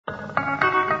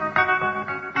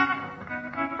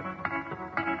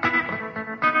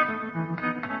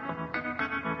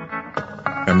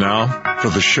And now, for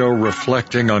the show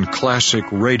reflecting on classic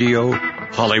radio,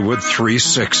 Hollywood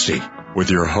 360, with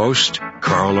your host,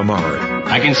 Carl Amari.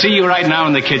 I can see you right now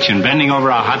in the kitchen, bending over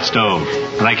a hot stove,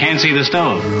 but I can't see the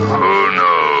stove. Who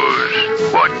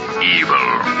knows what evil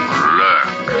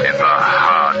lurks in the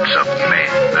hearts of men?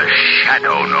 The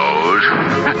shadow knows.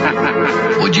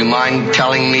 Would you mind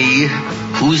telling me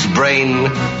whose brain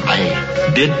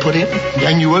I did put in?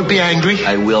 And you won't be angry?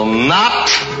 I will not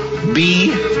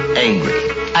be angry.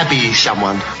 Abby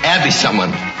someone. Abby someone.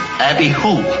 Abby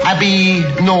who? Abby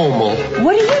normal.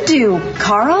 What do you do,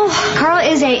 Carl? Carl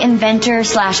is a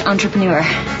inventor/entrepreneur.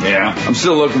 Yeah, I'm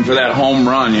still looking for that home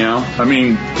run, you know? I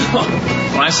mean,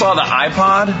 when I saw the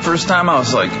iPod first time, I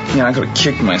was like, I could have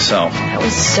kicked myself. That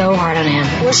was so hard on him.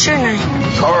 What's your name?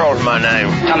 Carl's my name.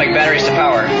 Atomic batteries to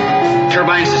power.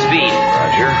 Turbines to speed.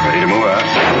 Roger, ready to move out.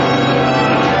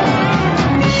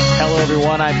 Hello,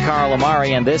 everyone. I'm Carl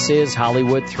Amari, and this is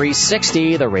Hollywood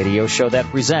 360, the radio show that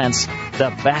presents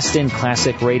the best in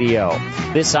classic radio.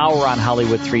 This hour on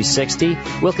Hollywood 360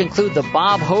 will conclude the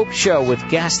Bob Hope Show with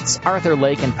guests Arthur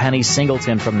Lake and Penny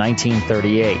Singleton from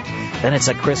 1938. Then it's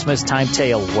a Christmas time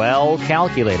tale well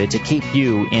calculated to keep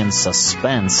you in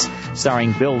suspense,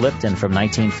 starring Bill Lipton from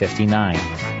 1959.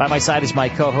 By my side is my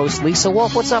co-host, Lisa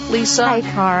Wolf. What's up, Lisa? Hi,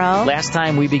 Carl. Last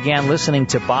time we began listening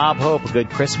to Bob Hope, a good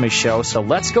Christmas show, so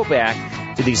let's go back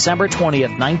to December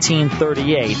 20th,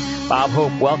 1938. Bob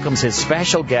Hope welcomes his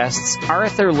special guests,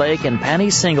 Arthur Lake and Penny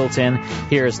Singleton.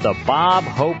 Here's the Bob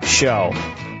Hope Show.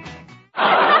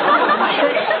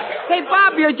 Hey,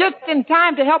 Bob, you're just in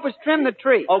time to help us trim the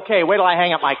tree. Okay, wait till I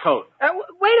hang up my coat.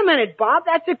 Wait a minute, Bob.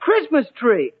 That's a Christmas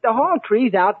tree. The hall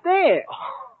tree's out there.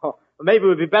 Oh, maybe it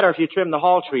would be better if you trimmed the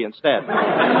hall tree instead.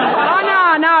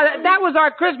 Oh, no. That was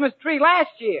our Christmas tree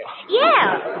last year.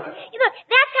 Yeah. Look,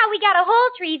 that's how we got a whole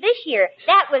tree this year.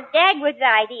 That was Dagwood's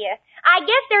idea. I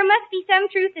guess there must be some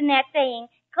truth in that saying,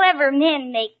 clever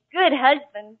men make good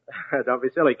husbands. Don't be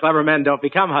silly. Clever men don't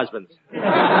become husbands. How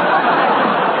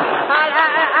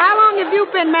long have you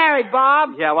been married,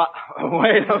 Bob? Yeah, well,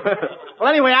 wait a minute. Well,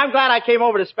 anyway, I'm glad I came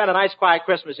over to spend a nice, quiet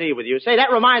Christmas Eve with you. Say,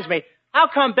 that reminds me, how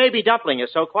come Baby Dumpling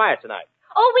is so quiet tonight?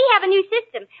 Oh, we have a new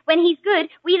system. When he's good,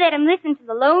 we let him listen to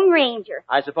the Lone Ranger.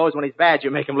 I suppose when he's bad,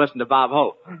 you make him listen to Bob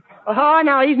Hope. Oh,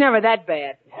 no, he's never that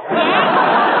bad.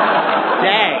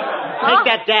 Dag. Take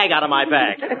that dag out of my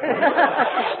bag.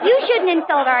 You shouldn't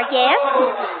insult our guest.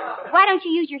 Why don't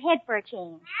you use your head for a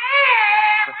change?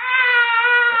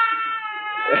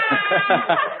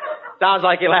 Sounds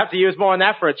like you'll have to use more than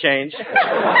that for a change.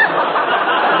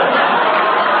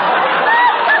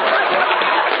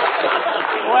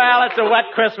 Well, it's a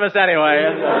wet Christmas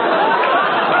anyway.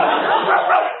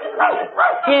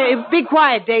 Here, be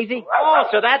quiet, Daisy. Oh,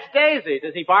 so that's Daisy.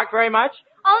 Does he bark very much?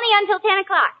 Only until 10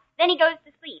 o'clock. Then he goes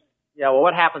to sleep. Yeah, well,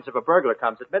 what happens if a burglar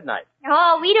comes at midnight?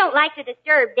 Oh, we don't like to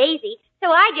disturb Daisy,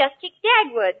 so I just kick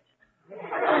Dagwood.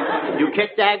 You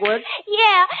kick Dagwood?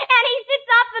 Yeah, and he sits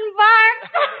up and barks.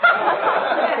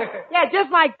 Yeah,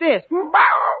 just like this.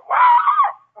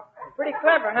 Pretty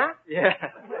clever, huh? Yeah.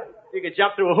 If you could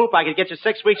jump through a hoop, I could get you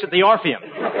 6 weeks at the Orpheum.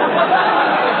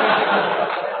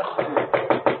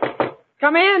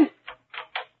 Come in.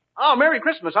 Oh, Merry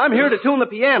Christmas. I'm here to tune the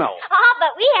piano. Oh,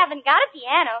 but we haven't got a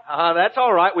piano. That's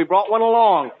all right. We brought one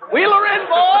along. Wheel her in,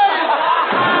 boys!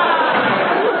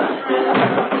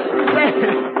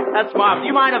 That's smart. Do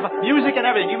you mind if music and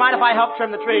everything? Do you mind if I help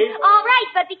trim the trees? All right,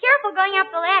 but be careful going up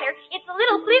the ladder. It's a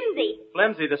little flimsy.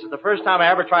 Flimsy? This is the first time I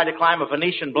ever tried to climb a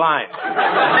Venetian blind.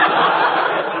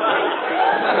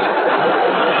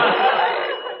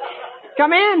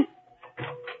 Come in.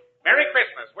 Merry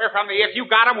Christmas. We're from the If You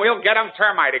Got 'Em, We'll Get 'Em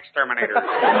termite exterminator.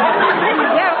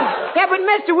 Yeah, but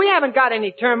mister, we haven't got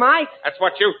any termites. That's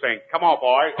what you think. Come on,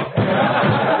 boy.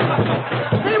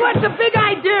 Hey, what's the big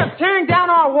idea of tearing down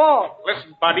our wall?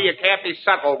 Listen, buddy, you can't be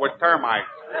subtle with termites.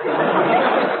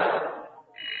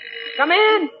 Come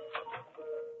in.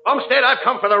 Bumstead, I've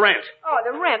come for the rent. Oh,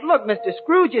 the rent. Look, Mr.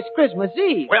 Scrooge, it's Christmas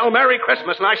Eve. Well, Merry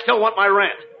Christmas, and I still want my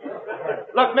rent.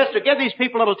 Look, mister, give these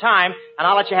people a little time, and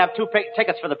I'll let you have 2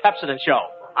 tickets for the Pepsodent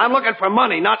show. I'm looking for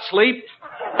money, not sleep.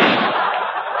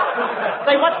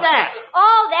 Say, what's that?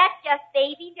 Oh, that's just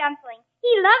Baby Dumpling.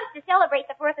 He loves to celebrate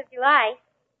the 4th of July.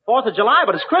 4th of July,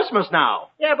 but it's Christmas now.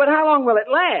 Yeah, but how long will it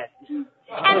last?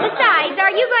 And besides,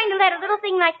 are you going to let a little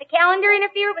thing like the calendar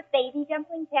interfere with Baby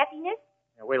Dumpling's happiness?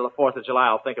 Yeah, wait till the 4th of July.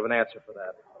 I'll think of an answer for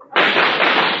that.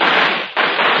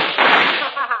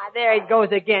 There he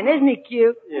goes again. Isn't he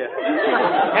cute?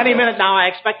 Yeah. Any minute now, I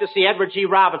expect to see Edward G.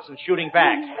 Robinson shooting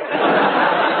back.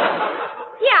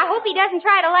 Yeah, I hope he doesn't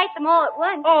try to light them all at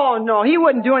once. Oh, no, he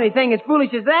wouldn't do anything as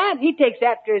foolish as that. He takes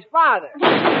after his father.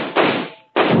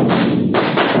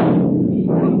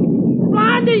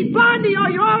 Blondie, are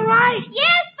you all right?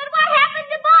 Yes, but what happened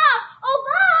to Bob? Oh,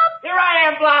 Bob! Here I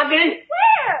am, Blondie.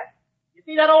 Where? You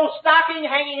see that old stocking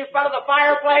hanging in front of the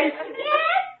fireplace? Yes?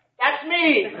 That's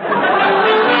me.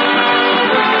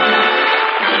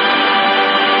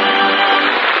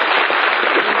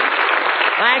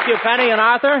 Thank you, Penny and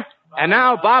Arthur. And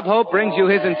now Bob Hope brings you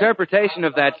his interpretation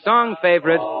of that song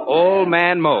favorite, Old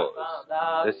Man Mose.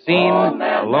 The scene,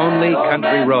 a lonely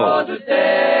country road.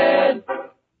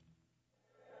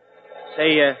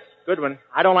 Say, Goodwin,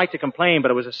 I don't like to complain,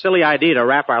 but it was a silly idea to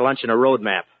wrap our lunch in a road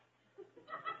map.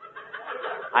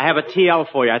 I have a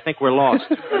TL for you. I think we're lost.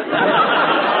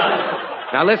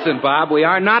 Now listen, Bob, we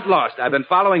are not lost. I've been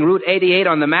following Route 88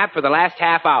 on the map for the last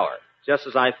half hour. Just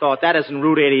as I thought. That isn't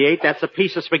Route 88. That's a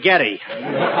piece of spaghetti.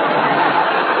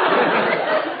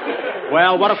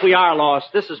 Well, what if we are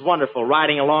lost? This is wonderful,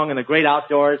 riding along in the great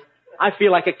outdoors. I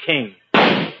feel like a king.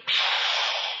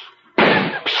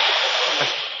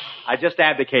 I just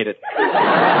abdicated.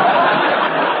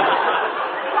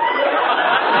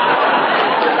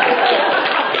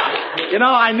 You know,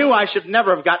 I knew I should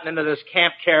never have gotten into this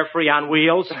Camp Carefree on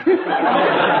wheels.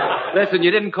 Listen,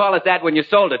 you didn't call it that when you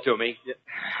sold it to me.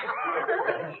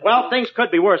 Well, things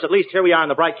could be worse. At least here we are in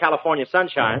the bright California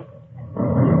sunshine.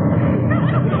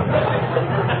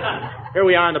 Here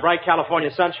we are in the bright California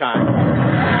sunshine.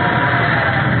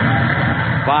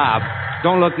 Bob,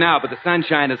 don't look now, but the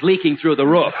sunshine is leaking through the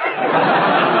roof.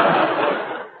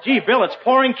 Gee, Bill, it's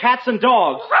pouring cats and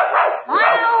dogs.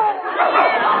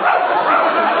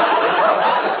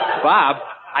 Bob,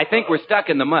 I think we're stuck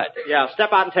in the mud. Yeah,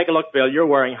 step out and take a look, Bill. You're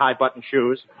wearing high-button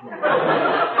shoes.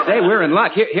 Say, we're in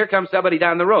luck. Here comes somebody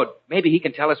down the road. Maybe he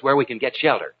can tell us where we can get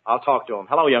shelter. I'll talk to him.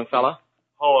 Hello, young fella.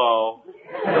 Hello.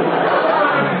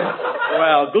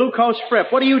 Well, Glucose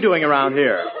Fripp, what are you doing around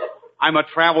here? I'm a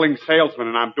traveling salesman,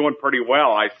 and I'm doing pretty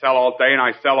well. I sell all day and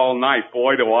I sell all night.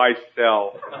 Boy, do I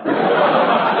sell.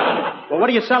 Well, what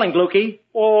are you selling, Glukey?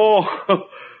 Oh,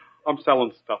 I'm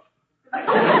selling stuff.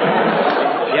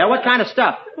 Yeah, what kind of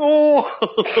stuff? Oh,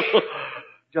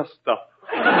 just stuff.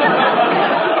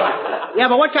 Yeah,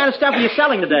 but what kind of stuff are you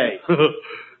selling today?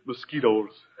 Mosquitoes.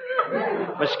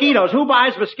 Mosquitoes? Who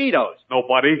buys mosquitoes?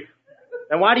 Nobody.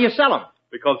 Then why do you sell them?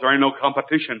 Because there ain't no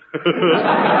competition.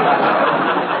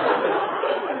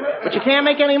 But you can't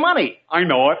make any money. I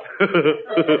know it.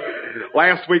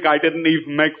 Last week I didn't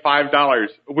even make $5,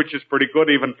 which is pretty good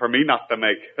even for me not to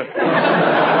make.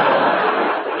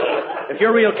 If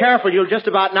you're real careful, you'll just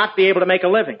about not be able to make a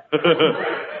living.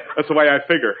 That's the way I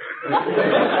figure.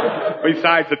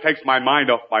 Besides, it takes my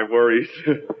mind off my worries.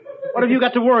 What have you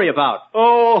got to worry about?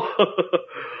 Oh,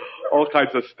 all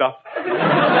kinds of stuff.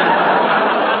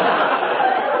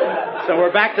 So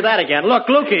we're back to that again. Look,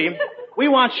 Lukey, we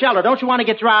want shelter. Don't you want to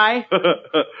get dry?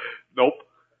 Nope.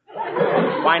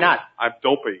 Why not? I'm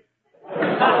dopey.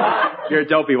 You're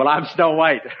dopey. Well, I'm Snow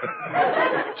White.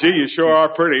 Gee, you sure are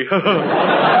pretty.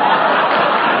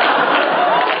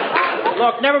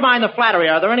 Look, never mind the flattery.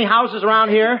 Are there any houses around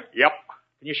here? Yep.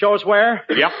 Can you show us where?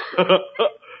 Yep.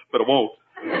 But it won't.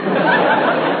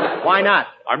 Why not?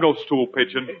 I'm no stool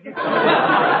pigeon.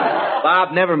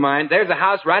 Bob, never mind. There's a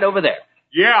house right over there.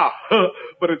 Yeah,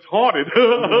 but it's haunted.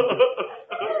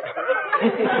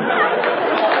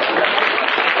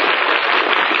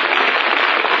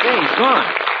 Hey, he's gone.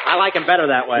 I like him better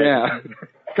that way. Yeah.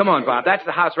 Come on, Bob. That's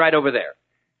the house right over there.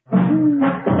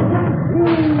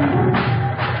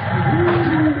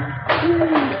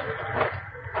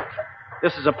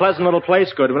 This is a pleasant little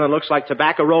place, Goodwin. It looks like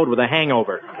Tobacco Road with a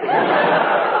hangover.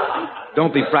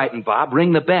 Don't be frightened, Bob.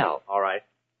 Ring the bell. All right.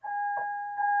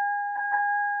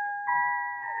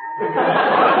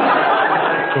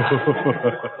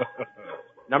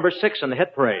 Number 6 on the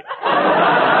hit parade.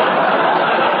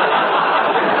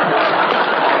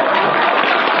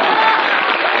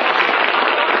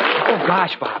 Oh,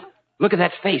 gosh, Bob. Look at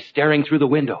that face staring through the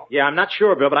window. Yeah, I'm not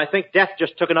sure, Bill, but I think death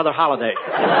just took another holiday.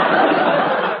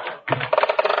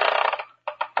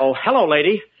 Oh, hello,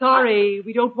 lady. Sorry,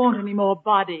 we don't want any more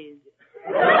bodies.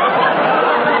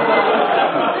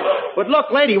 But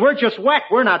look, lady, we're just wet.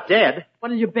 We're not dead. What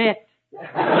did you bet?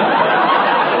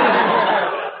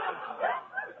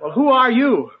 Well, who are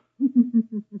you?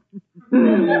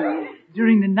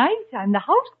 During the night, I'm the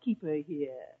housekeeper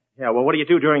here. Yeah, well, what do you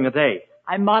do during the day?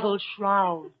 I model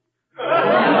shrouds.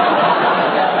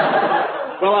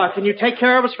 Well, can you take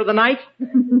care of us for the night?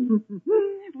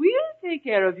 We'll take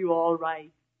care of you all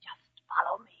right. Just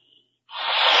follow me.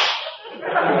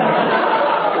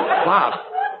 Bob,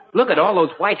 look at all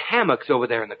those white hammocks over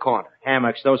there in the corner.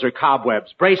 Hammocks, those are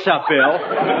cobwebs. Brace up, Bill.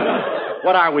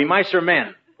 What are we, mice or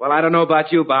men? Well, I don't know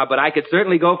about you, Bob, but I could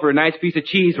certainly go for a nice piece of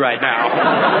cheese right now.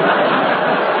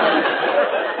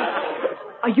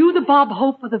 Are you the Bob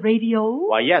Hope of the radio?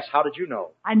 Why, yes. How did you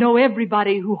know? I know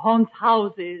everybody who haunts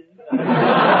houses.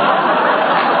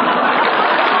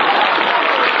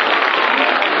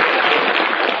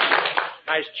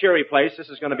 Nice cheery place. This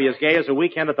is going to be as gay as a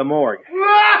weekend at the morgue.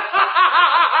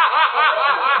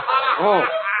 Oh,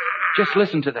 just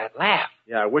listen to that laugh.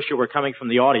 Yeah, I wish you were coming from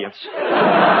the audience.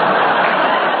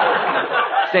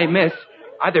 Say, miss,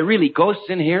 are there really ghosts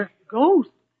in here?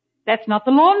 Ghosts? That's not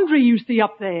the laundry you see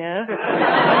up there.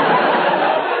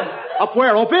 Up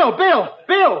where? Oh, Bill!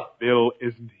 Bill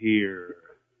isn't here.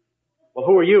 Well,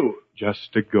 who are you?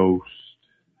 Just a ghost.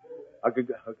 A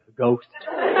ghost?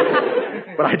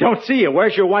 But I don't see you.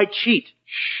 Where's your white sheet?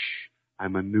 Shh.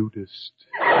 I'm a nudist.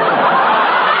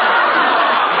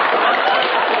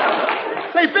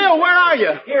 Say, Bill, where are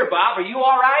you? Here, Bob. Are you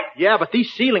all right? Yeah, but these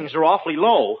ceilings are awfully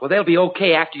low. Well, they'll be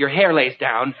okay after your hair lays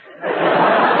down.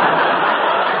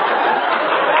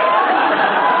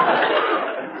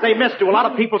 Say, miss, do a lot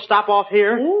of people stop off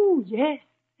here? Oh, yes.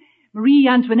 Marie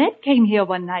Antoinette came here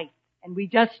one night, and we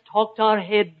just talked our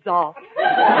heads off.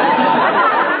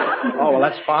 Oh, well,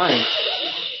 that's fine.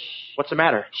 What's the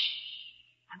matter?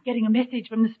 I'm getting a message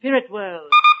from the spirit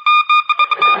world.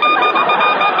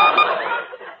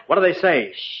 What do they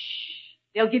say?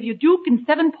 They'll give you Duke and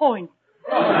 7 points.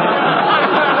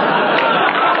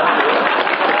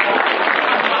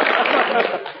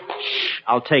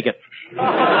 I'll take it.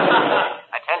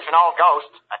 Attention all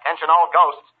ghosts. Attention all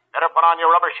ghosts. Better put on your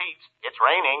rubber sheets. It's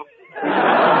raining.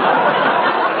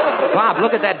 Bob,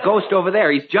 look at that ghost over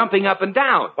there. He's jumping up and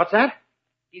down. What's that?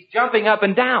 He's jumping up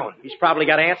and down. He's probably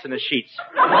got ants in his sheets.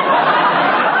 Bob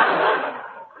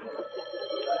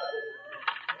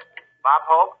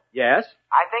Hope? Yes?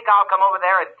 I think I'll come over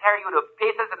there and tear you to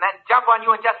pieces and then jump on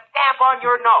you and just stamp on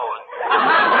your nose.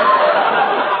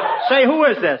 Say, who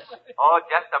is this? Oh,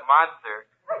 just a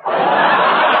monster.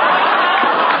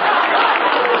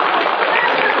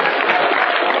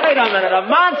 Wait a minute, a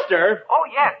monster? Oh,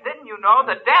 yes. Didn't you know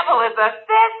the devil is a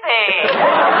sissy?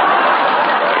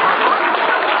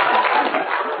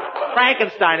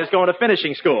 Frankenstein is going to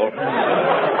finishing school.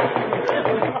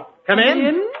 Come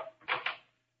in.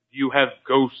 You have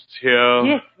ghosts here?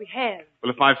 Yes, we have. Well,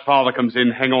 if my father comes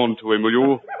in, hang on to him, will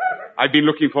you? I've been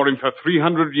looking for him for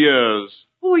 300 years.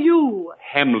 Who are you?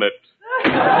 Hamlet.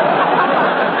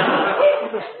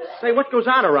 Say, what goes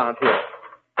on around here?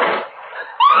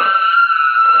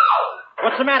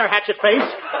 What's the matter, hatchet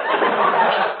face?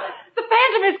 The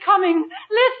phantom is coming.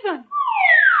 Listen.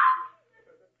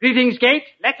 Greetings, Gate.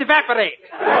 Let's evaporate.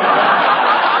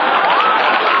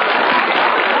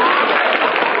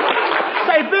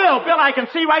 Say, Bill, I can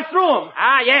see right through him.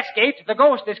 Ah, yes, Gate. The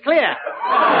ghost is clear.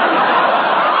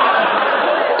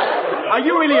 Are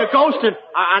you really a ghost and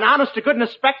an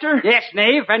honest-to-goodness specter? Yes,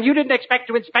 knave, and you didn't expect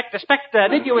to inspect a specter,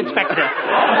 did you, Inspector?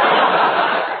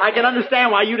 I can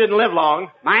understand why you didn't live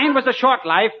long. Mine was a short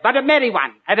life, but a merry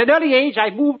one. At an early age, I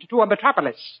moved to a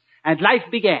metropolis, and life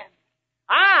began.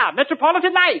 Ah,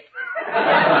 metropolitan life.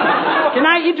 Can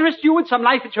I interest you in some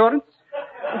life insurance?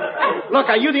 Look,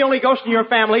 are you the only ghost in your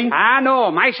family? Ah,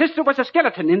 no. My sister was a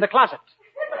skeleton in the closet.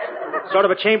 Sort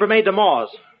of a chambermaid to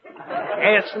Mawes.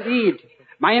 Yes, indeed.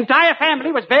 My entire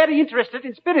family was very interested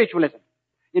in spiritualism.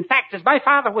 In fact, as my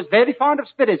father was very fond of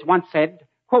spirits, once said,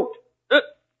 quote,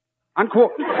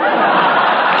 unquote.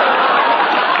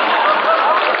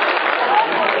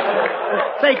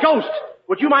 Say, ghost,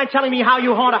 would you mind telling me how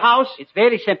you haunt a house? It's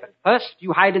very simple. First,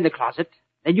 you hide in the closet.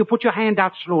 Then you put your hand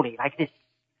out slowly, like this,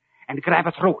 and grab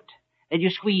a throat. Then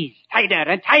you squeeze tighter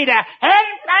and tighter.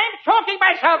 Help! I'm choking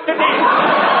myself to death!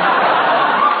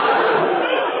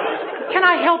 Can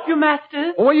I help you,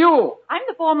 Master? Who are you? I'm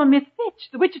the former Miss Fitch,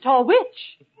 the Wichita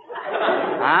Witch.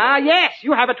 Ah, yes,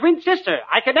 you have a twin sister.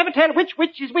 I can never tell which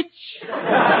witch is which.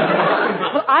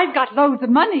 Well, I've got loads of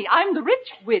money. I'm the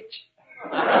rich witch.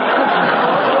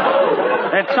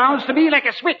 That sounds to me like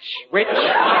a switch, witch.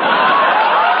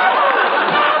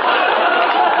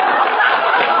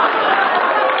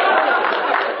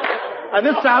 And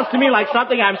this sounds to me like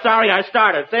something I'm sorry I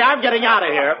started. Say, I'm getting out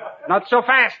of here. Not so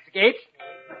fast, Gate.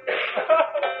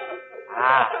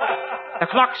 The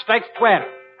clock strikes 12.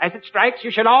 As it strikes,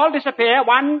 you shall all disappear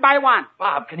one by one.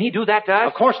 Bob, can he do that to us?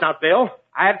 Of course not, Bill.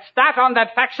 I'll start on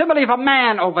that facsimile of a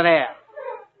man over there.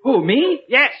 Who, me?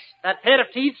 Yes, that pair of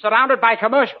teeth surrounded by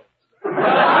commercials.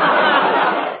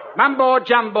 Mumbo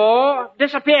jumbo,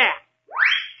 disappear.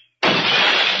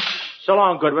 So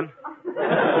long, Goodwin.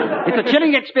 It's a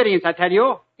chilling experience, I tell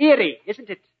you. Eerie, isn't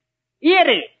it?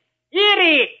 Eerie!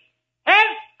 Eerie!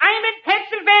 Help! I'm in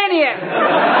Pennsylvania!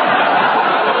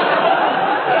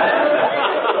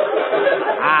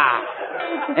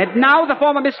 And now the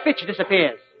former Miss Fitch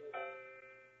disappears.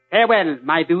 Farewell,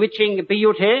 my bewitching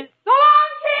beauty. So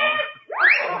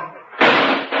long, kid!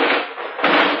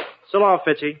 So long,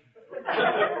 Fitchy.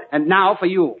 And now for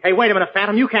you. Hey, wait a minute,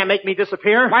 Phantom. You can't make me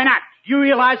disappear. Why not? Do you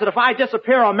realize that if I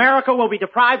disappear, America will be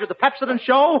deprived of the Pepsodent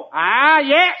show? Ah,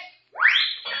 yes.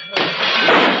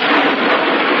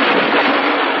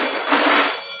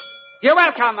 You're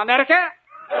welcome, America.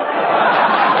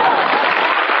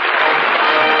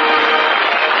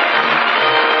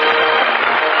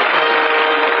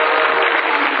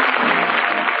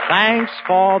 Thanks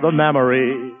for the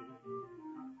memory.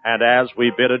 And as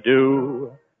we bid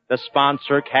adieu, the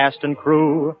sponsor, cast, and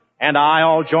crew, and I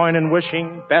all join in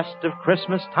wishing best of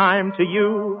Christmas time to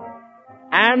you.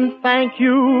 And thank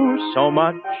you so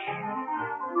much.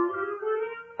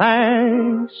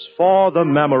 Thanks for the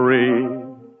memory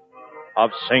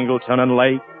of Singleton and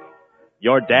Lake.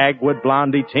 Your Dagwood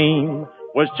Blondie team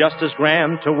was just as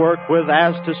grand to work with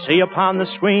as to see upon the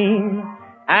screen.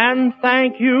 And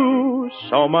thank you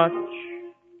so much.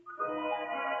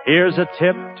 Here's a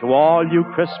tip to all you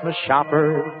Christmas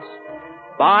shoppers.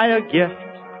 Buy a gift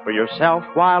for yourself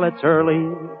while it's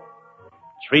early.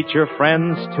 Treat your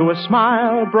friends to a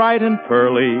smile bright and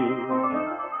pearly.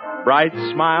 Bright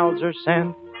smiles are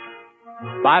sent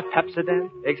by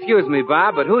Pepsodent. Excuse me,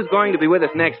 Bob, but who's going to be with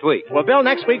us next week? Well, Bill,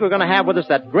 next week we're going to have with us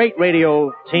that great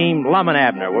radio team, Lum and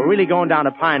Abner. We're really going down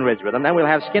to Pine Ridge with them. Then we'll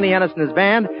have Skinny Ennis and his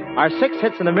band, our 6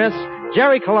 hits and a miss,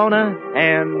 Jerry Colonna,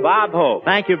 and Bob Hope.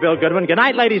 Thank you, Bill Goodwin. Good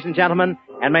night, ladies and gentlemen,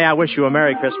 and may I wish you a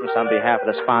Merry Christmas on behalf of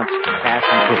the sponsor, cast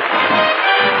and crew.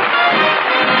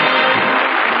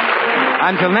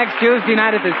 Until next Tuesday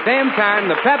night at the same time,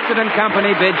 the Pepsodent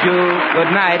Company bids you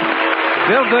good night.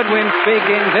 Bill Goodwin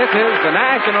speaking. This is the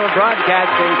National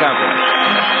Broadcasting Company.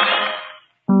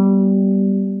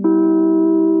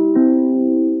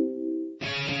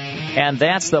 And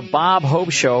that's the Bob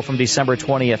Hope Show from December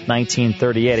 20th,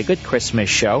 1938. A good Christmas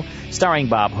show starring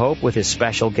Bob Hope with his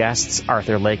special guests,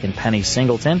 Arthur Lake and Penny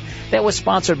Singleton. That was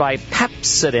sponsored by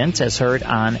Pepsodent, as heard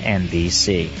on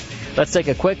NBC. Let's take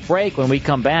a quick break. When we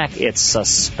come back, it's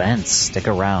Suspense. Stick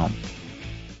around.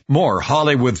 More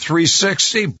Hollywood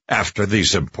 360 after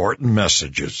these important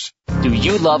messages. Do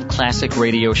you love classic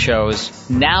radio shows?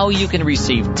 Now you can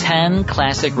receive 10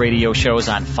 classic radio shows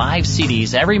on 5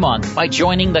 CDs every month by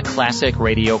joining the Classic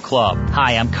Radio Club.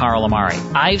 Hi, I'm Carl Amari.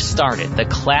 I've started the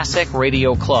Classic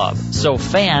Radio Club so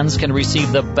fans can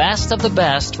receive the best of the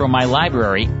best from my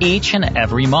library each and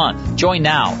every month. Join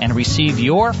now and receive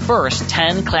your first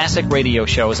 10 classic radio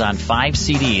shows on 5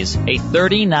 CDs, a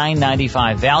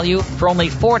 $39.95 value for only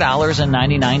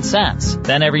 $4.99.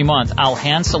 Then every month I'll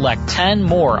hand select 10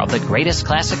 more of the greatest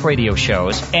classic radio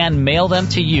shows and mail them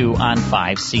to you on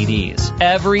 5 CDs.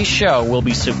 Every show will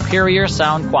be superior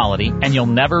sound quality and you'll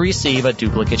never receive a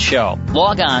duplicate show.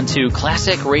 Log on to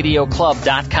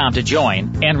ClassicRadioClub.com to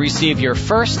join and receive your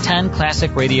first 10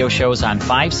 classic radio shows on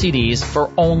 5 CDs for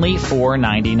only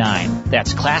 $4.99.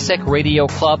 That's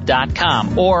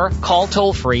ClassicRadioClub.com or call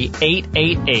toll-free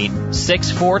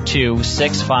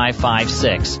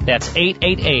 888-642-6556. That's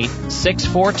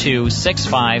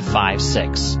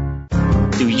 888-642-6556.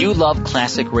 Do you love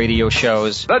classic radio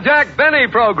shows? The Jack Benny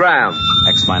Program.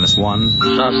 X-1. Suspense.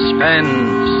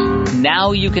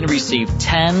 Now you can receive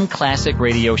 10 classic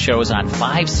radio shows on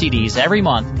 5 CDs every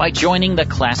month by joining the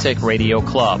Classic Radio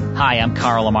Club. Hi, I'm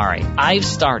Carl Amari. I've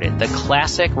started the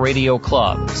Classic Radio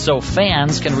Club so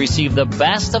fans can receive the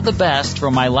best of the best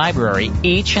from my library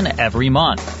each and every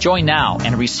month. Join now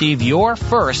and receive your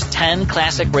first 10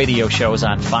 classic radio shows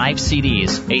on 5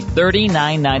 CDs, a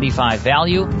 $39.95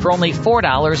 value for only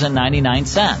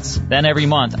 $4.99. Then every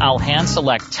month I'll hand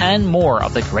select 10 more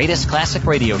of the greatest classic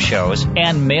radio shows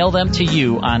and mail them to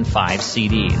you on 5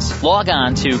 CDs. Log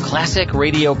on to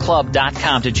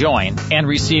ClassicRadioClub.com to join and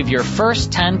receive your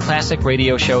first 10 classic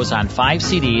radio shows on 5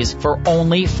 CDs for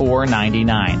only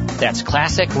 $4.99. That's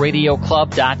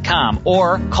ClassicRadioClub.com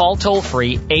or call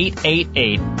toll-free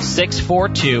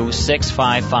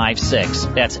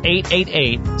 888-642-6556. That's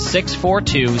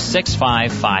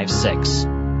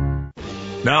 888-642-6556.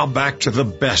 Now back to the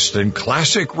best in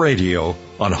classic radio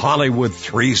on Hollywood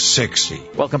 360.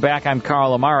 Welcome back. I'm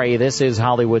Carl Amari. This is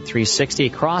Hollywood 360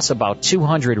 across about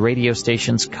 200 radio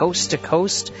stations coast to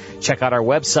coast. Check out our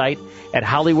website at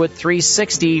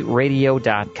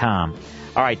Hollywood360radio.com.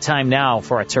 All right, time now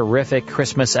for a terrific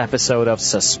Christmas episode of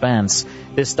Suspense.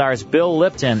 This stars Bill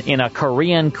Lipton in a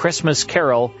Korean Christmas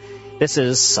carol. This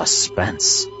is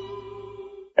Suspense.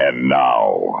 And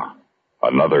now,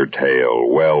 another tale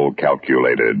well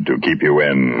calculated to keep you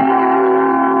in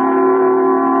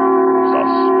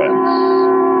suspense.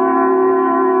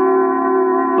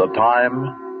 The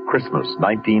time, Christmas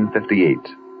 1958.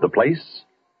 The place,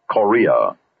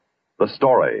 Korea. The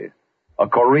story, a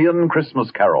Korean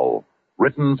Christmas carol,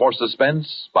 written for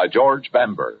Suspense by George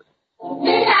Bamber.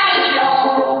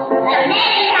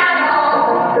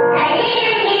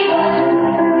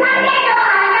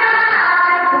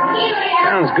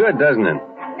 Sounds good, doesn't it?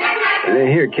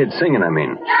 They hear kids singing, I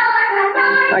mean.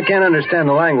 I can't understand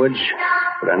the language,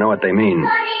 but I know what they mean.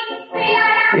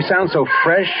 They sound so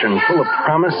fresh and full of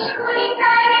promise,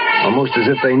 almost as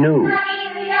if they knew.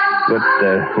 But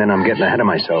then I'm getting ahead of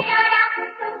myself.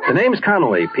 The name's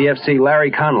Connolly, PFC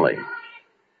Larry Connolly.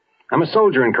 I'm a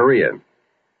soldier in Korea.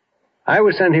 I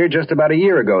was sent here just about a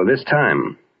year ago this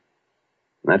time.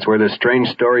 That's where this strange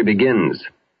story begins.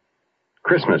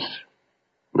 Christmas,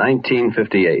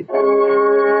 1958.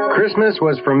 Christmas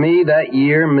was for me that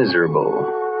year miserable.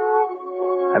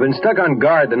 I've been stuck on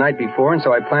guard the night before, and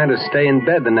so I planned to stay in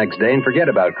bed the next day and forget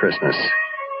about Christmas.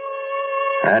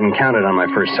 I hadn't counted on my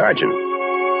first sergeant.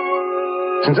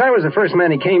 Since I was the first man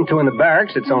he came to in the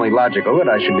barracks, it's only logical that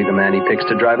I should be the man he picks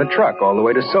to drive a truck all the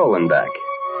way to Seoul and back.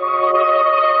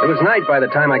 It was night by the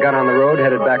time I got on the road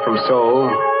headed back from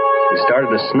Seoul. It started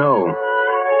to snow.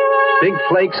 Big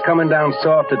flakes coming down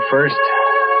soft at first,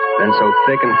 then so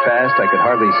thick and fast I could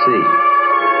hardly see.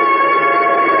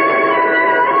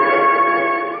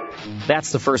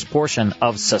 That's the first portion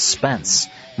of Suspense.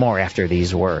 More after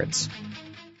these words.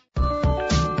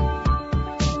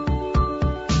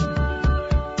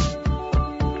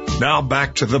 Now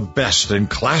back to the best in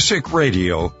classic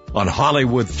radio on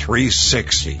Hollywood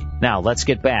 360. Now let's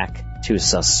get back to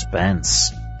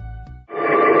Suspense.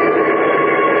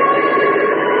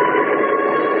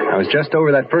 I was just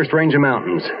over that first range of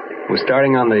mountains. Was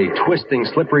starting on the twisting,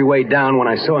 slippery way down when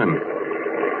I saw him.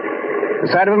 The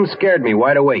sight of him scared me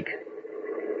wide awake.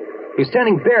 He was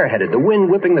standing bareheaded, the wind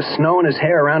whipping the snow and his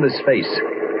hair around his face.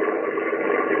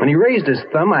 When he raised his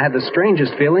thumb, I had the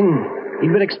strangest feeling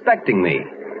he'd been expecting me.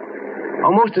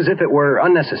 Almost as if it were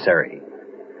unnecessary.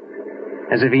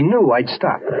 As if he knew I'd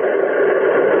stop.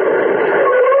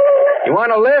 You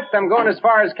want a lift? I'm going as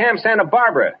far as Camp Santa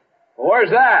Barbara. Where's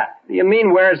that? You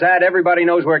mean where's that? Everybody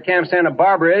knows where Camp Santa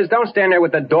Barbara is. Don't stand there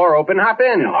with the door open. Hop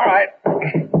in. All right.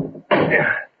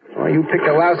 Well, you picked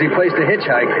a lousy place to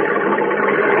hitchhike.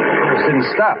 Just didn't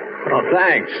stop. Oh,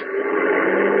 thanks.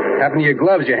 What happened to your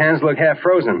gloves? Your hands look half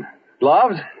frozen.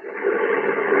 Gloves?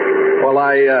 Well,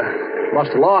 I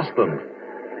must have lost them.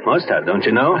 Must have, don't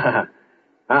you know?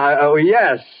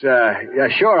 Yes. Yeah,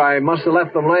 sure. I must have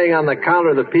left them laying on the counter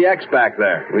of the PX back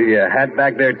there. Leave your hat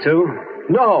back there, too?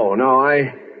 No.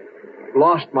 I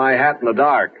lost my hat in the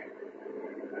dark.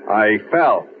 I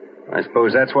fell. I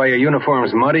suppose that's why your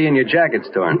uniform's muddy and your jacket's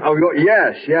torn. Oh,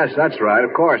 yes, that's right.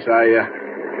 Of course. I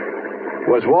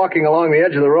was walking along the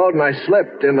edge of the road and I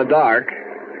slipped in the dark.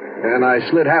 And I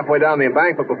slid halfway down the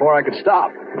embankment before I could stop.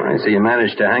 I see you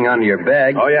managed to hang on to your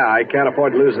bag. Oh, yeah, I can't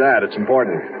afford to lose that. It's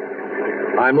important.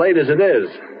 I'm late as it is.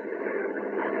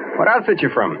 What outfit you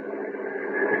from?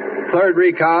 3rd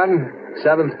Recon,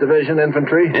 7th Division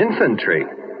Infantry. Infantry?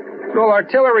 Well,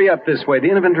 artillery up this way.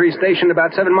 The infantry stationed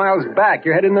about 7 miles back.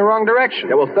 You're headed in the wrong direction.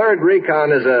 Yeah, well, 3rd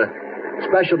Recon is a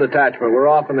special detachment. We're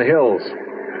off in the hills,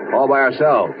 all by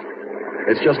ourselves.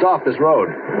 It's just off this road.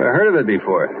 Never heard of it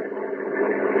before.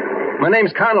 My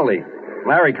name's Connolly.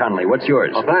 Larry Connolly. What's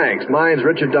yours? Oh, thanks. Mine's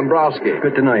Richard Dombrowski.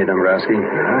 Good to know you, Dombrowski.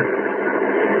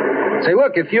 Say,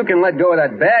 look, if you can let go of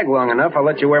that bag long enough, I'll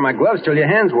let you wear my gloves till your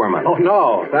hands warm up. Oh,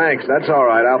 no, thanks. That's all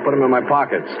right. I'll put them in my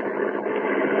pockets.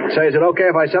 Say, is it okay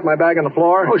if I set my bag on the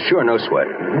floor? Oh, sure, no sweat.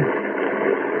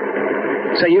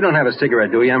 Say, you don't have a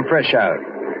cigarette, do you? I'm fresh out.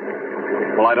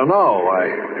 Well, I don't know.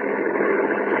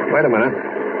 Wait a minute.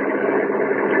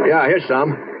 Yeah, here's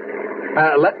some.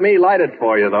 Let me light it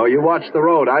for you, though. You watch the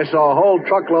road. I saw a whole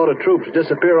truckload of troops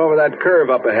disappear over that curve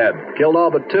up ahead. Killed all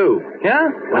but 2.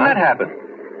 Yeah? When that happened?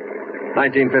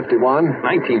 1951.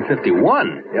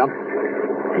 1951? Yep.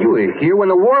 You were here when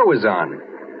the war was on.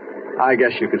 I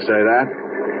guess you could say that.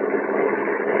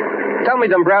 Tell me,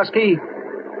 Dombrowski,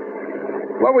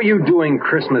 what were you doing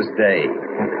Christmas Day?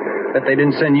 Bet they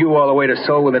didn't send you all the way to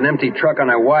Seoul with an empty truck on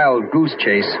a wild goose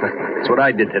chase. That's what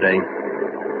I did today.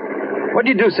 What'd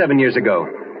you do 7 years ago?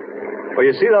 Well,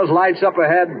 you see those lights up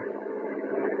ahead?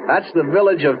 That's the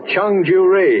village of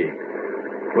Cheongju-ri.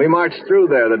 We marched through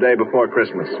there the day before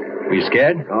Christmas. Were you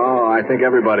scared? Oh, I think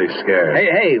everybody's scared.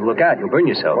 Hey, look out. You'll burn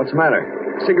yourself. What's the matter?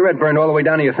 Cigarette burned all the way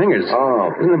down to your fingers.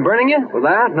 Oh. Isn't it burning you? Well,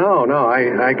 that? No.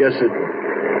 I guess it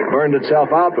burned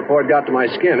itself out before it got to my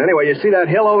skin. Anyway, you see that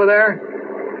hill over there?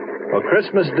 Well,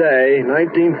 Christmas Day,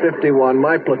 1951,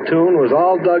 my platoon was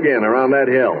all dug in around that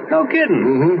hill. No kidding.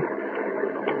 Mm-hmm.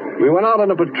 We went out on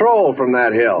a patrol from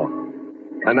that hill.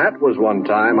 And that was one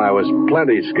time I was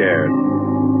plenty scared.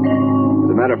 As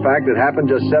a matter of fact, it happened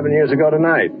just 7 years ago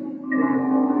tonight.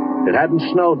 It hadn't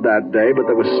snowed that day, but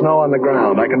there was snow on the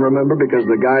ground. I can remember because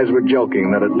the guys were joking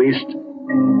that at least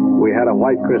we had a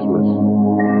white Christmas.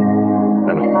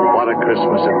 And what a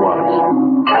Christmas it was.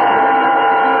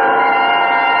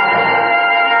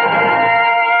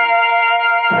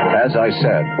 As I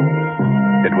said,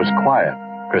 it was quiet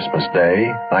Christmas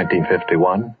Day,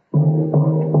 1951.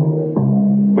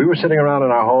 We were sitting around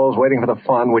in our holes waiting for the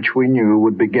fun which we knew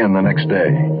would begin the next day.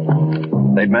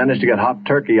 They'd managed to get hot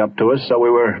turkey up to us, so we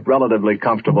were relatively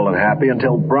comfortable and happy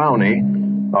until Brownie,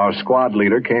 our squad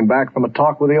leader, came back from a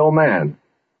talk with the old man.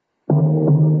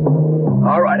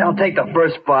 All right, I'll take the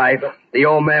first 5. The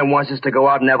old man wants us to go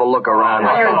out and have a look around.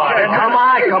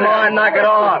 Come on, knock it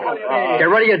off. Get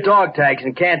rid of your dog tags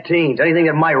and canteens, anything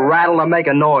that might rattle or make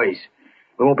a noise.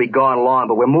 We won't be gone long,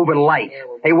 but we're moving light.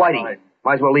 Hey, Whitey,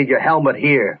 might as well leave your helmet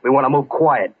here. We want to move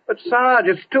quiet. But, Sarge,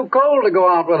 it's too cold to go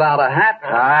out without a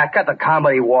hat. Cut the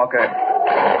comedy, Walker.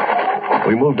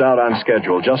 We moved out on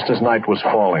schedule just as night was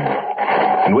falling.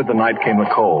 And with the night came the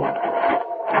cold.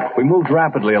 We moved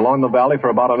rapidly along the valley for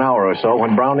about an hour or so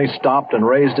when Brownie stopped and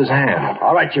raised his hand.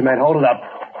 All right, you men, hold it up.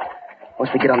 Once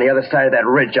we get on the other side of that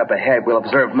ridge up ahead, we'll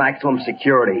observe maximum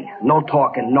security. No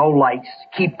talking, no lights.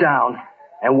 Keep down.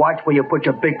 And watch where you put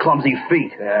your big, clumsy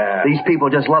feet. Yeah. These people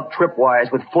just love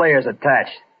tripwires with flares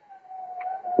attached.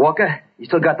 Walker, you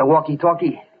still got the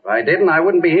walkie-talkie? If I didn't, I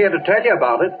wouldn't be here to tell you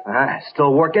about it.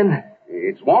 Still working?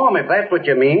 It's warm, if that's what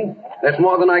you mean. That's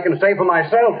more than I can say for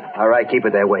myself. All right, keep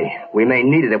it that way. We may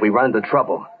need it if we run into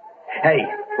trouble. Hey,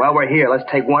 while we're here, let's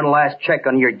take one last check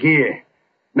on your gear.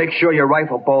 Make sure your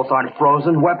rifle bolts aren't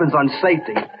frozen, weapons on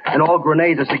safety, and all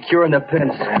grenades are secure in the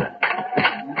pins.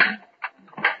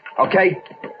 Okay,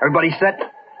 everybody set?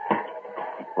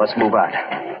 Let's move out.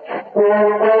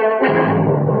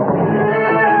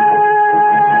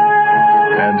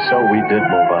 And so we did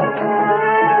move out.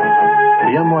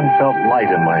 The M1 felt light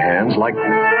in my hands, like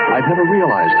I'd never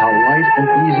realized how light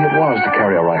and easy it was to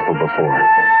carry a rifle before.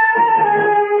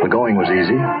 The going was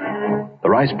easy. The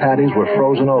rice paddies were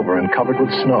frozen over and covered with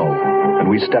snow, and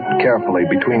we stepped carefully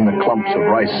between the clumps of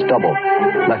rice stubble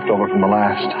left over from the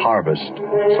last harvest,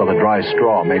 so the dry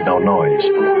straw made no noise.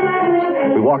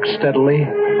 We walked steadily,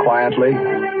 quietly,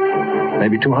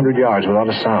 maybe 200 yards without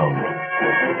a sound,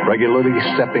 regularly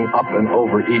stepping up and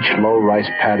over each low rice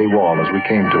paddy wall as we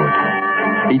came to it,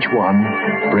 each one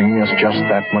bringing us just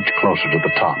that much closer to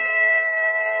the top.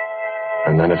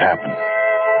 And then it happened.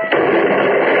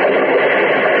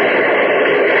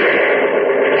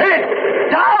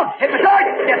 Hit the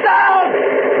target! Get down!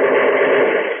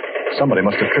 Somebody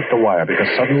must have tripped a wire because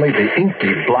suddenly the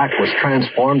inky black was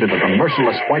transformed into the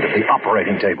merciless white of the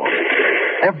operating table.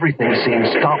 Everything seemed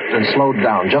stopped and slowed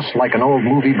down, just like an old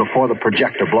movie before the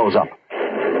projector blows up.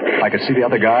 I could see the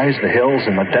other guys, the hills,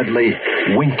 and the deadly,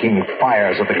 winking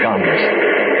fires of the guns.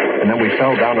 And then we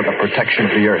fell down to the protection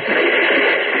of the earth.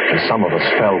 And some of us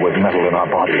fell with metal in our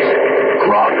bodies.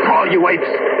 Crawl, you apes!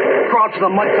 Crawl to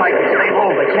the mud tight and stay low.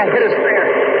 They can't hit us there.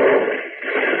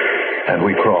 And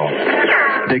we crawled,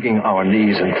 digging our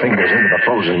knees and fingers into the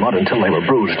frozen mud until they were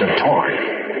bruised and torn.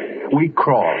 We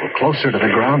crawled closer to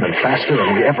the ground and faster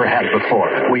than we ever had before.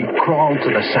 We crawled to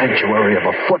the sanctuary of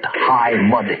a foot-high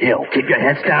mud hill. Keep your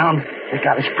heads down. We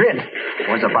got a sprint.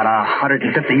 Was about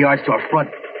 150 yards to our front.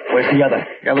 Where's the other?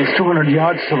 Yeah, there's 200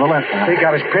 yards to the left. They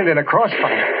got us pinned in a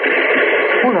crossfire.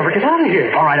 We'll never get out of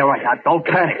here. All right. Now, don't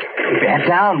panic. Keep your head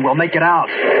down. We'll make it out.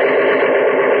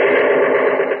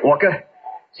 Walker,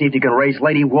 see if you can raise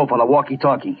Lady Wolf on the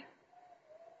walkie-talkie.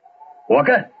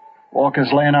 Walker?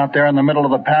 Walker's laying out there in the middle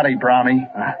of the paddy, Brownie.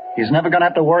 He's never going to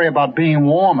have to worry about being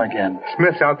warm again.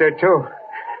 Smith's out there, too.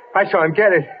 I saw him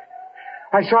get it.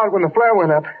 I saw it when the flare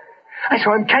went up. I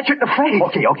saw him catch it in the face.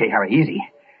 Okay, Harry, easy.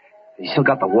 He's still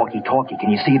got the walkie-talkie. Can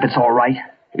you see if it's all right?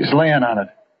 He's laying on it.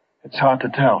 It's hard to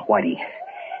tell. Whitey,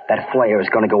 that flare is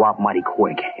going to go out mighty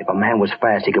quick. If a man was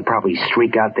fast, he could probably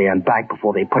streak out there and back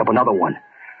before they put up another one.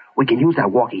 We can use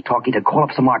that walkie-talkie to call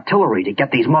up some artillery to get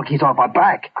these monkeys off our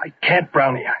back. I can't,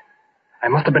 Brownie. I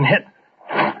must have been hit.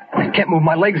 I can't move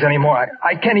my legs anymore.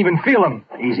 I can't even feel them.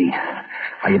 Easy.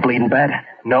 Are you bleeding bad?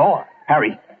 No.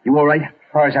 Harry, you all right?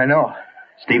 As far as I know.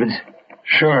 Stevens?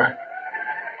 Sure.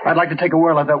 I'd like to take a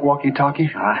whirl at that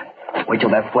walkie-talkie. Wait till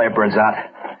that flare burns out.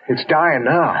 It's dying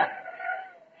now.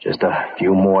 Just a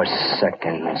few more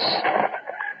seconds.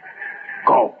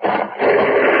 Go.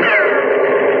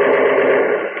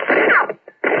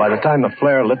 By the time the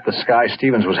flare lit the sky,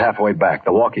 Stevens was halfway back,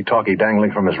 the walkie-talkie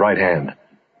dangling from his right hand.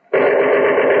 It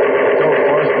dove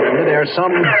for us, but in midair there,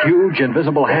 some huge,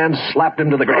 invisible hand slapped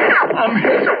him to the ground. I'm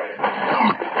hit.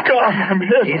 Oh, God, I'm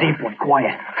hit. Easy, boy.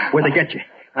 Quiet. Where'd they get you?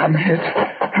 I'm hit.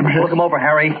 Look him over,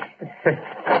 Harry.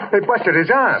 They busted his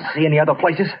arm. See any other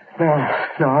places?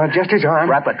 No, just his arm.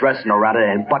 Wrap a dressing around it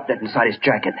and button it inside his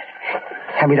jacket.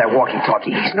 Hand me that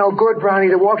walkie-talkie. It's no good, Brownie.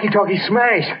 The walkie-talkie's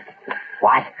smashed.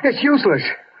 What? It's useless.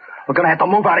 We're going to have to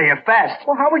move out of here fast.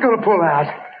 Well, how are we going to pull out?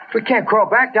 We can't crawl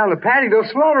back down the paddy. They'll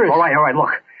slaughter us. All right,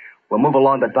 look. We'll move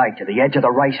along the dike to the edge of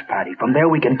the rice paddy. From there,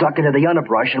 we can duck into the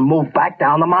underbrush and move back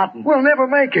down the mountain. We'll never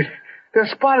make it.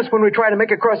 They'll spot us when we try to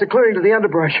make across the clearing to the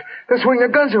underbrush. They'll swing their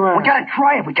guns around. We gotta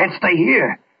try it. We can't stay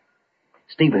here.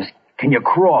 Stevens, can you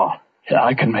crawl? Yeah,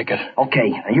 I can make it. Okay,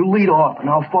 now you lead off, and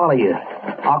I'll follow you.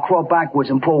 I'll crawl backwards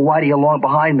and pull Whitey along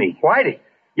behind me. Whitey?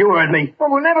 You heard me. Well,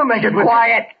 we'll never make it with...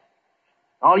 Quiet!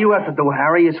 All you have to do,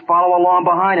 Harry, is follow along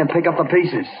behind and pick up the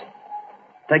pieces.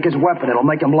 Take his weapon. It'll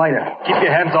make him lighter. Keep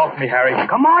your hands off me, Harry.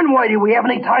 Come on, Whitey. We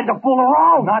haven't any time to fool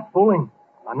around. Not fooling.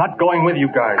 I'm not going with you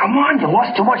guys. Come on. You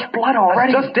lost too much blood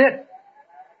already. That's just it.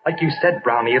 Like you said,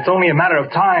 Brownie, it's only a matter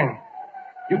of time.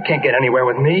 You can't get anywhere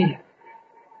with me.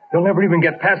 You'll never even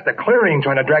get past the clearing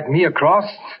trying to drag me across.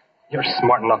 You're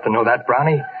smart enough to know that,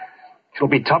 Brownie. It'll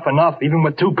be tough enough, even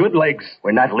with two good legs.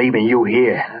 We're not leaving you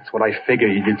here. That's what I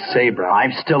figured you'd say,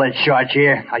 Brownie. I'm still in charge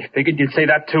here. I figured you'd say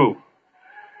that, too.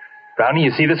 Brownie,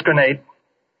 you see this grenade?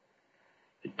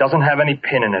 It doesn't have any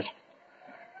pin in it.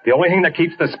 The only thing that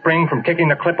keeps the spring from kicking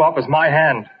the clip off is my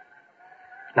hand.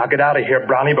 Now get out of here,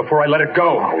 Brownie, before I let it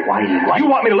go. Oh, why? You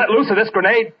want me to let loose of this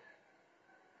grenade?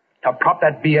 Now prop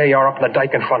that BAR up on the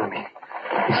dike in front of me.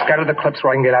 And scatter the clips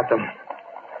where I can get at them.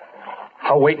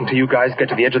 I'll wait until you guys get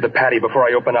to the edge of the paddy before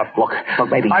I open up. Look,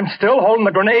 baby. I'm still holding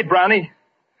the grenade, Brownie.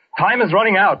 Time is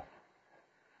running out.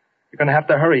 You're going to have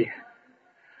to hurry.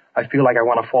 I feel like I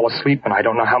want to fall asleep, and I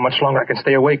don't know how much longer I can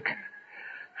stay awake.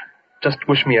 Just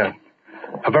wish me a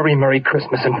very Merry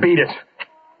Christmas and beat it.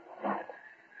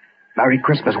 Merry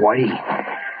Christmas, Whitey.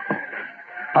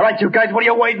 All right, you guys, what are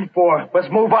you waiting for? Let's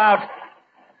move out.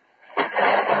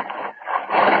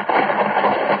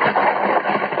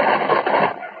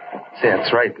 See,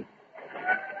 that's right.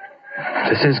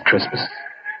 This is Christmas.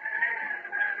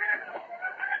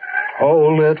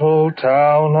 Oh, little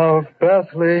town of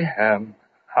Bethlehem,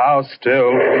 how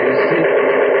still we see.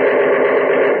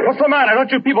 What's the matter?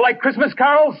 Don't you people like Christmas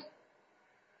carols?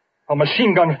 Well,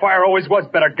 machine gun fire always was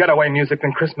better getaway music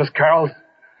than Christmas carols.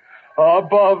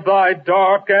 Above thy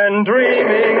dark and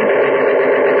dreaming.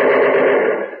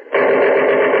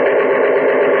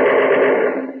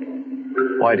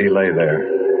 Whitey lay there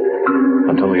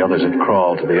until the others had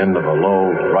crawled to the end of a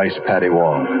low rice paddy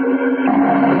wall.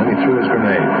 And then he threw his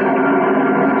grenade.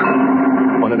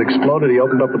 When it exploded, he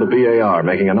opened up with a BAR,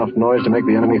 making enough noise to make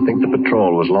the enemy think the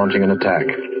patrol was launching an attack.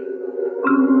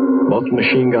 Both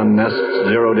machine gun nests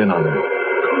zeroed in on him,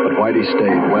 but Whitey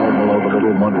stayed well below the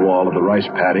little mud wall of the rice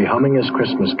paddy, humming his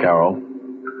Christmas carol,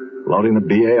 loading the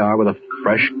BAR with a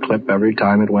fresh clip every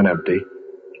time it went empty,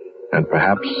 and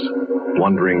perhaps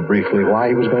wondering briefly why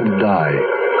he was going to die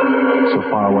so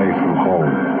far away from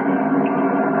home,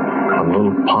 on a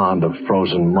little pond of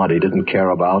frozen mud he didn't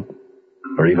care about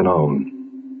or even own.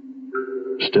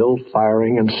 Still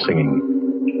firing and singing,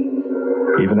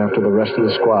 even after the rest of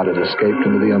the squad had escaped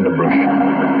into the underbrush,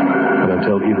 and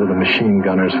until either the machine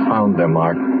gunners found their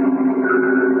mark,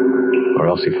 or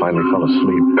else he finally fell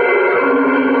asleep.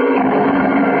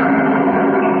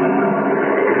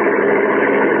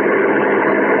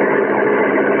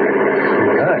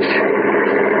 Gosh,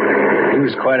 he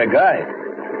was quite a guy.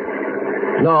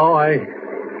 No, I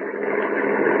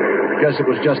guess it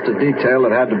was just a detail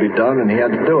that had to be done, and he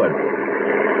had to do it.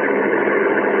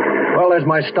 Well, there's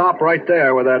my stop right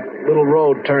there where that little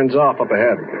road turns off up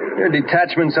ahead. Your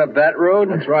detachment's up that road?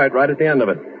 That's right at the end of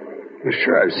it. Well,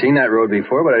 sure, I've seen that road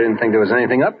before, but I didn't think there was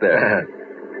anything up there.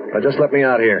 Well, just let me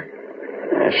out here.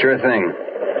 Yeah, sure thing.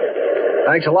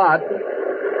 Thanks a lot.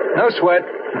 No sweat.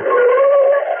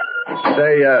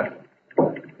 Say,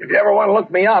 if you ever want to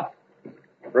look me up,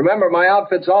 remember my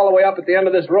outfit's all the way up at the end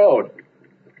of this road.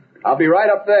 I'll be right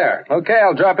up there. Okay,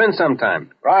 I'll drop in sometime.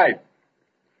 Right.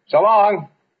 So long.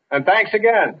 And thanks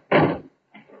again. I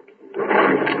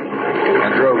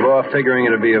drove off figuring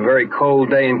it'd be a very cold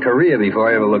day in Korea before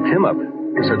I ever looked him up.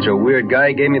 Such a weird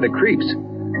guy, gave me the creeps.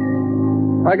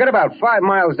 I got about 5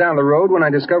 miles down the road when I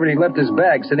discovered he left his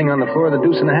bag sitting on the floor of the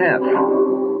Deuce and a Half.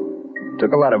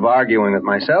 Took a lot of arguing with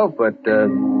myself, but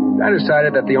I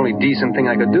decided that the only decent thing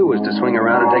I could do was to swing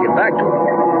around and take it back to him.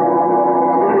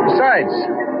 Besides,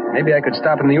 maybe I could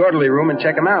stop in the orderly room and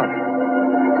check him out.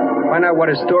 Find out what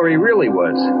his story really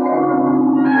was.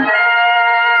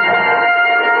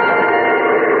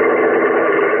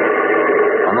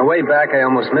 way back, I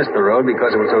almost missed the road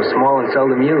because it was so small and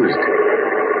seldom used.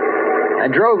 I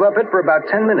drove up it for about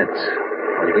 10 minutes.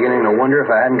 I was beginning to wonder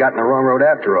if I hadn't gotten the wrong road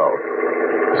after all,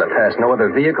 because I passed no other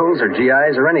vehicles or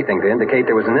GIs or anything to indicate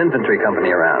there was an infantry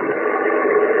company around.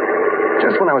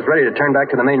 Just when I was ready to turn back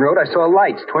to the main road, I saw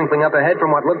lights twinkling up ahead from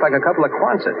what looked like a couple of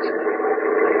Quonsets.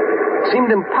 It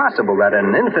seemed impossible that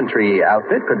an infantry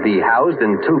outfit could be housed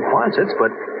in 2 Quonsets,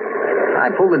 but I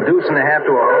pulled a deuce and a half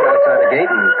to a hole outside the gate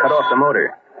and cut off the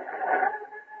motor.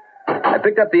 I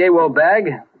picked up the A.W.O.L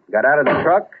bag, got out of the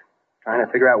truck, trying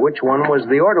to figure out which one was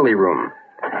the orderly room.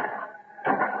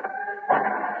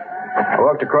 I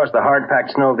walked across the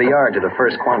hard-packed snow of the yard to the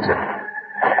first Quonset.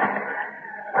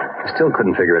 I still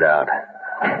couldn't figure it out.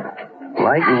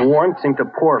 Light and warmth seemed to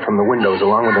pour from the windows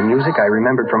along with the music I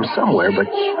remembered from somewhere, but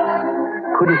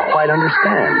couldn't quite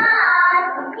understand.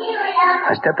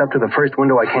 I stepped up to the first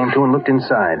window I came to and looked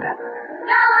inside.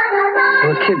 There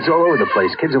were kids all over the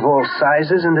place, kids of all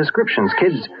sizes and descriptions,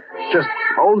 kids just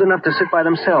old enough to sit by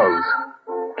themselves,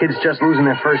 kids just losing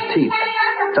their first teeth,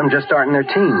 some just starting their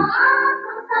teens.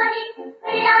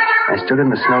 I stood in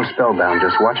the snow spellbound,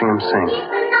 just watching them sing.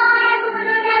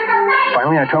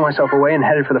 Finally, I tore myself away and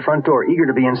headed for the front door, eager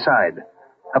to be inside.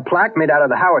 A plaque made out of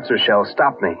the howitzer shell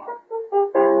stopped me.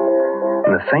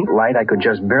 In the faint light, I could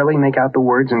just barely make out the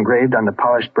words engraved on the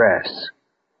polished brass.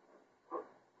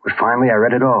 But finally, I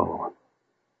read it all.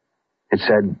 It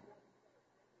said,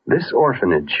 "This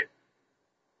orphanage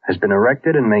has been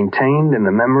erected and maintained in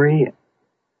the memory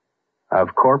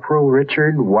of Corporal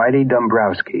Richard Whitey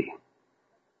Dombrowski,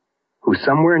 who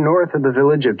somewhere north of the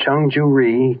village of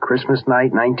Chungju-ri, Christmas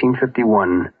night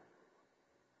 1951,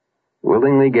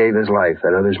 willingly gave his life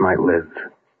that others might live."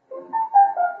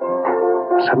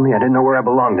 Suddenly, I didn't know where I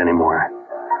belonged anymore.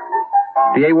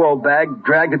 The A.W.O.L bag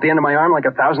dragged at the end of my arm like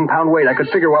a 1,000-pound weight. I could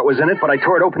figure what was in it, but I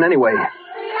tore it open anyway.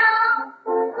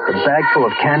 The bag full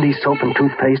of candy, soap, and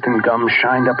toothpaste and gum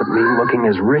shined up at me, looking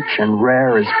as rich and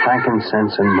rare as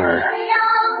frankincense and myrrh.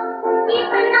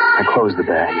 I closed the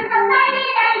bag,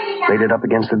 laid it up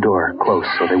against the door, close,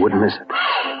 so they wouldn't miss it.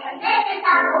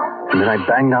 And then I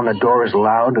banged on the door as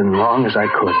loud and long as I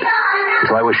could,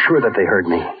 until I was sure that they heard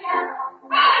me.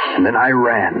 And then I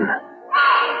ran.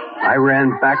 I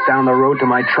ran back down the road to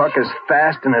my truck as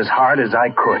fast and as hard as I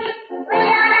could.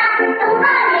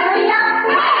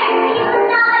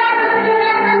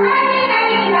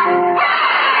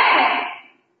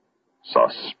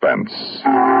 Suspense.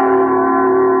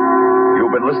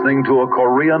 You've been listening to a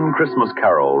Korean Christmas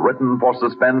carol written for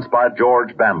Suspense by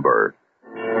George Bamber.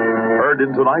 Heard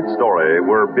in tonight's story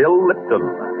were Bill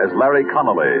Lipton as Larry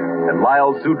Connolly and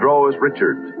Lyle Sudrow as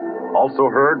Richard. Also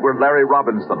heard were Larry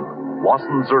Robinson,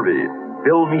 Lawson Zerbe,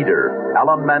 Bill Meader,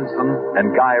 Alan Manson,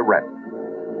 and Guy Rett.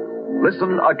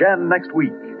 Listen again next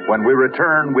week when we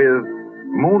return with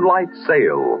Moonlight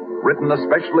Sail, written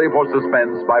especially for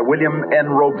Suspense by William N.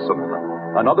 Robeson.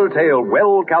 Another tale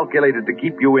well calculated to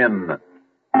keep you in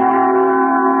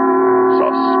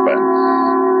suspense.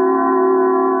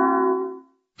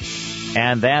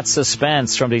 And that's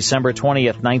Suspense from December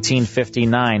 20th,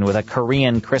 1959, with a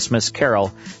Korean Christmas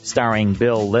carol starring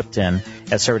Bill Lipton,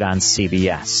 as heard on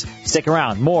CBS. Stick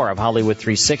around. More of Hollywood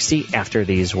 360 after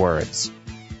these words.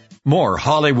 More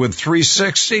Hollywood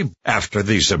 360 after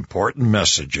these important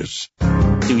messages.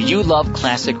 Do you love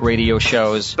classic radio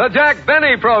shows? The Jack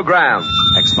Benny Program.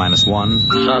 X-1.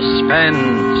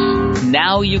 Suspense.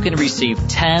 Now you can receive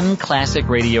 10 classic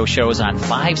radio shows on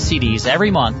 5 CDs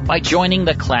every month by joining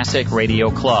the Classic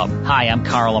Radio Club. Hi, I'm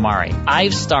Carl Amari.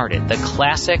 I've started the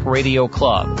Classic Radio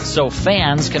Club so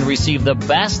fans can receive the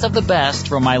best of the best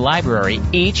from my library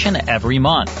each and every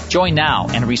month. Join now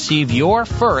and receive your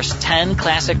first 10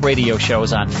 classic radio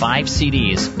shows on 5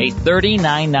 CDs, a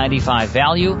 $39.95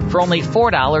 value for only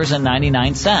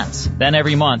 $4.99. Then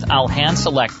every month I'll hand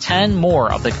select 10 more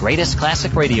of the greatest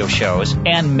classic radio shows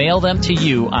and mail them to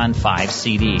you on 5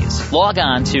 CDs. Log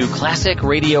on to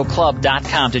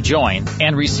ClassicRadioClub.com to join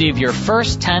and receive your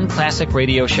first 10 classic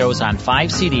radio shows on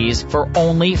 5 CDs for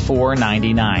only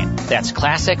 $4.99. That's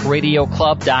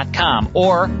ClassicRadioClub.com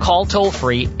or call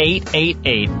toll-free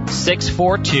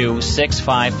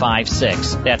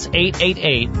 888-642-6556. That's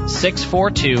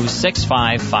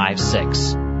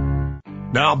 888-642-6556.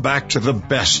 Now back to the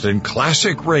best in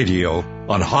classic radio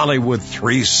on Hollywood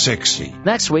 360.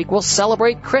 Next week, we'll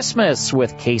celebrate Christmas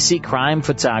with Casey Crime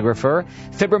Photographer,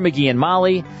 Fibber McGee and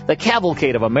Molly, The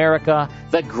Cavalcade of America,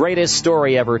 The Greatest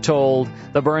Story Ever Told,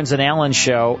 The Burns and Allen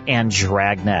Show, and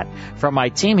Dragnet. From my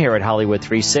team here at Hollywood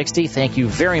 360, thank you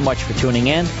very much for tuning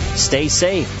in. Stay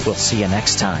safe. We'll see you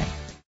next time.